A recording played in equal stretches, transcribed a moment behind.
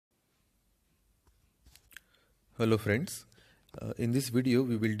Hello friends, in this video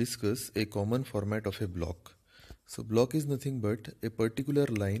we will discuss a common format of a block. So block is nothing but a particular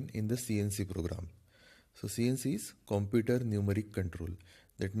line in the CNC program. So CNC is computer numeric control.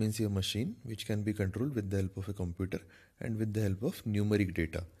 That means a machine which can be controlled with the help of a computer and with the help of numeric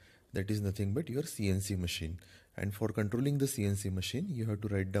data. That is nothing but your CNC machine. And for controlling the CNC machine you have to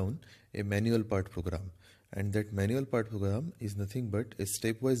write down a manual part program. And that manual part program is nothing but a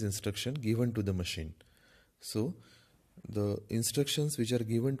stepwise instruction given to the machine. So the instructions which are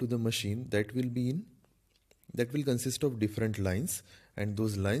given to the machine that will consist of different lines, and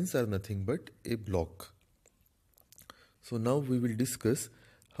those lines are nothing but a block. So now we will discuss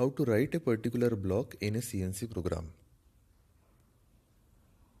how to write a particular block in a CNC program.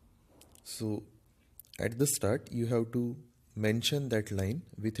 So at the start you have to mention that line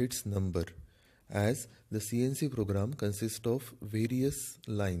with its number, as the CNC program consists of various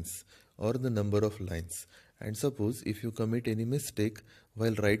lines or the number of lines. And suppose if you commit any mistake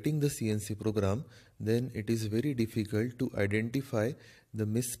while writing the CNC program, then it is very difficult to identify the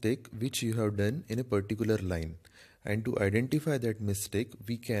mistake which you have done in a particular line. And to identify that mistake,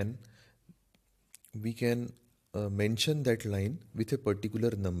 we can mention that line with a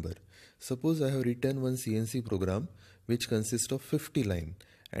particular number. Suppose I have written one CNC program which consists of 50 lines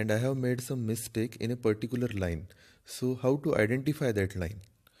and I have made some mistake in a particular line. So how to identify that line?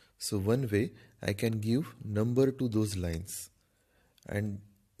 So one way, I can give number to those lines, and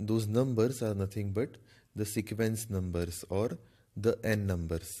those numbers are nothing but the sequence numbers or the n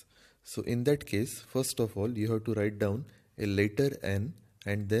numbers. So in that case, first of all you have to write down a letter n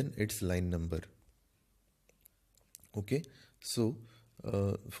and then its line number. Okay, so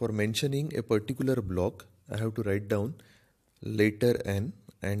for mentioning a particular block I have to write down letter n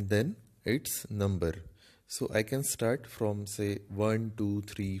and then its number. So I can start from say 1, 2,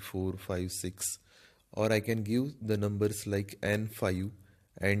 3, 4, 5, 6, or I can give the numbers like N5,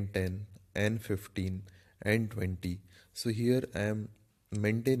 N10, N15, N20. So here I am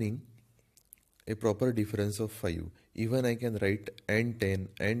maintaining a proper difference of 5. Even I can write N10,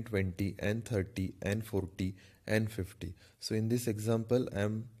 N20, N30, N40, N50. So in this example I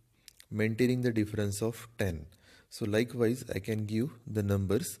am maintaining the difference of 10. So likewise I can give the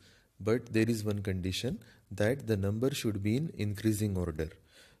numbers, but there is one condition, that the number should be in increasing order.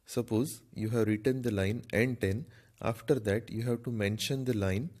 Suppose you have written the line N10, after that you have to mention the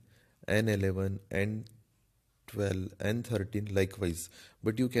line N11, N12, N13 likewise,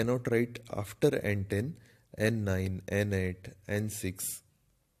 but you cannot write after N10, N9, N8, N6.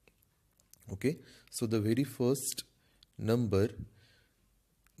 Okay, so the very first number,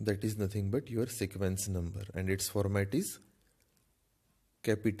 that is nothing but your sequence number, and its format is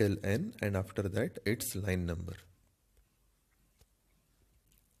capital N, and after that its line number.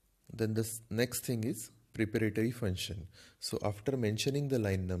 Then the next thing is preparatory function. So after mentioning the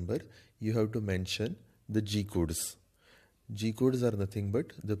line number, you have to mention the G codes. G codes are nothing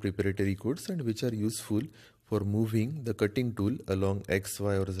but the preparatory codes, and which are useful for moving the cutting tool along X,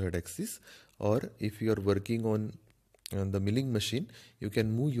 Y or Z axis, or if you are working on the milling machine, you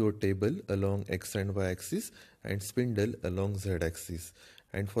can move your table along X and Y axis and spindle along Z axis.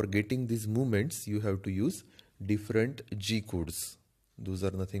 And for getting these movements, you have to use different G codes. Those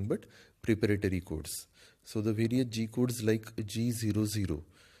are nothing but preparatory codes. So the various G codes like G00.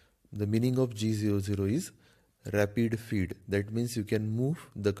 The meaning of G00 is rapid feed. That means you can move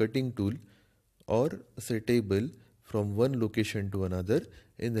the cutting tool or say table from one location to another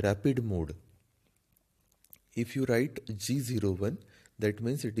in rapid mode. If you write G01, that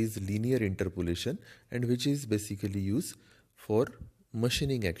means it is linear interpolation, and which is basically used for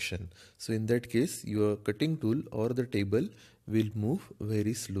machining action. So in that case your cutting tool or the table will move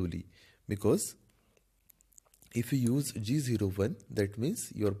very slowly, because if you use G01, that means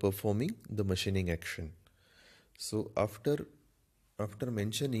you are performing the machining action. So after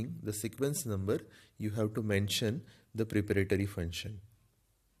mentioning the sequence number, you have to mention the preparatory function.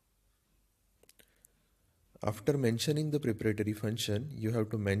 After mentioning the preparatory function, you have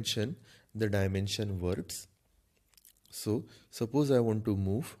to mention the dimension words. So suppose I want to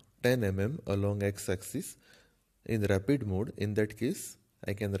move 10 mm along x-axis in rapid mode. In that case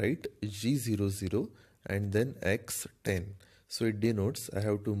I can write G00 and then x10. So it denotes I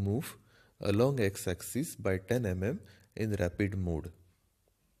have to move along x-axis by 10 mm in rapid mode.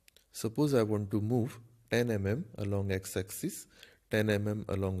 Suppose I want to move 10 mm along x-axis, 10 mm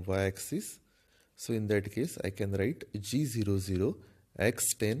along y-axis. So in that case I can write G00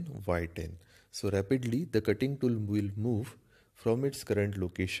 x10 y10. So rapidly the cutting tool will move from its current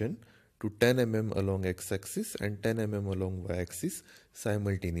location to 10 mm along x-axis and 10 mm along y-axis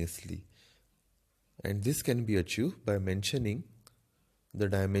simultaneously. and this can be achieved by mentioning the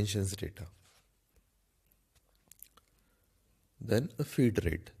dimensions data. Then a feed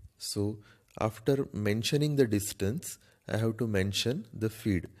rate. So after mentioning the distance, I have to mention the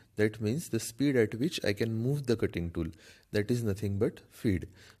feed. That means the speed at which I can move the cutting tool. That is nothing but feed.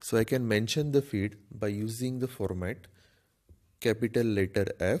 So I can mention the feed by using the format capital letter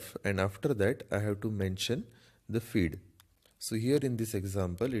F, and after that I have to mention the feed. So here in this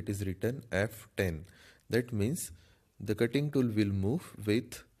example it is written F10. That means the cutting tool will move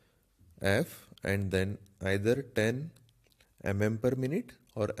with F and then either 10 mm per minute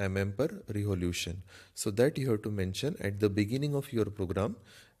or mm per revolution. So that you have to mention at the beginning of your program,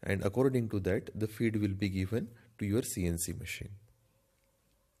 and according to that the feed will be given to your CNC machine.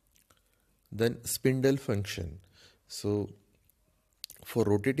 Then spindle function. So for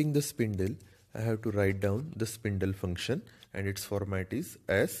rotating the spindle, I have to write down the spindle function, and its format is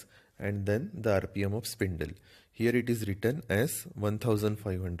S and then the RPM of spindle. Here it is written as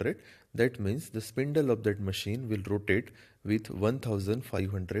 1500. That means the spindle of that machine will rotate with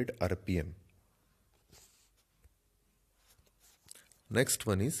 1500 RPM. Next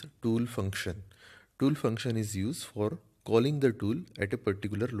one is tool function. Tool function is used for calling the tool at a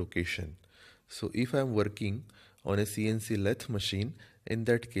particular location. So if I am working on a CNC lathe machine, in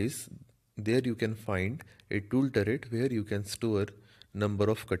that case there you can find a tool turret where you can store number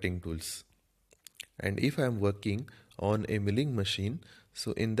of cutting tools. And if I am working on a milling machine,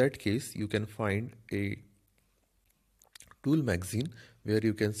 so in that case you can find a tool magazine where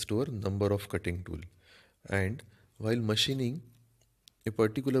you can store number of cutting tool. And while machining a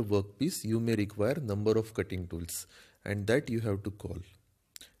particular workpiece, you may require number of cutting tools, and that you have to call,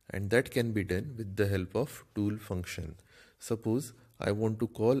 and that can be done with the help of tool function. Suppose I want to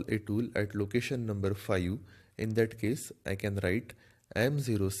call a tool at location number 5. In that case I can write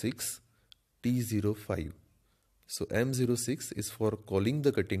M06 T05. So M06 is for calling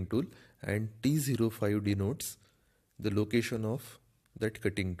the cutting tool and T05 denotes the location of that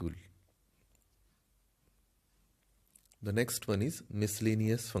cutting tool. The next one is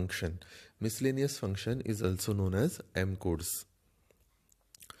miscellaneous function. Miscellaneous function is also known as M codes.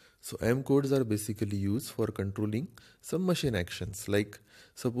 So M codes are basically used for controlling some machine actions. Like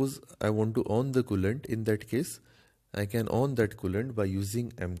suppose I want to on the coolant, in that case I can on that coolant by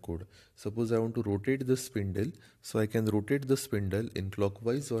using M code. Suppose I want to rotate the spindle, so I can rotate the spindle in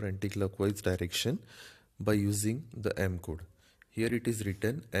clockwise or anti-clockwise direction by using the M code. Here it is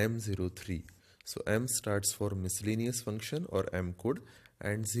written M03. So M starts for miscellaneous function or M code,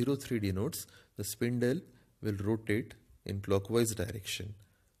 and 03 denotes the spindle will rotate in clockwise direction.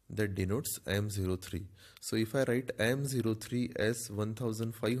 That denotes M03. So if I write M03 as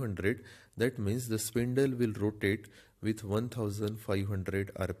 1500, that means the spindle will rotate with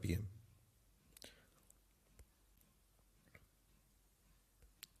 1500 RPM.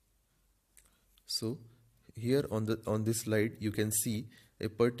 So here on this slide you can see a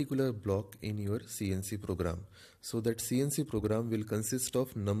particular block in your CNC program. So that CNC program will consist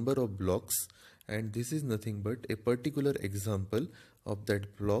of number of blocks, and this is nothing but a particular example of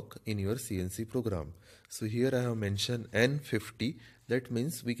that block in your CNC program. So here I have mentioned N50. That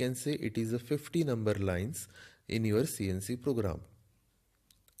means we can say it is a 50 number lines in your CNC program.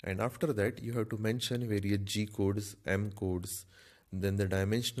 And after that you have to mention various G codes, M codes, then the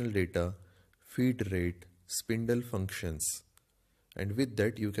dimensional data, feed rate, spindle functions, and with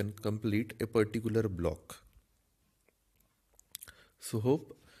that you can complete a particular block. So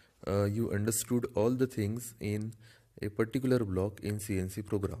hope you understood all the things in a particular block in CNC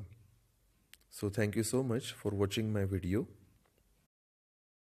program. So thank you so much for watching my video.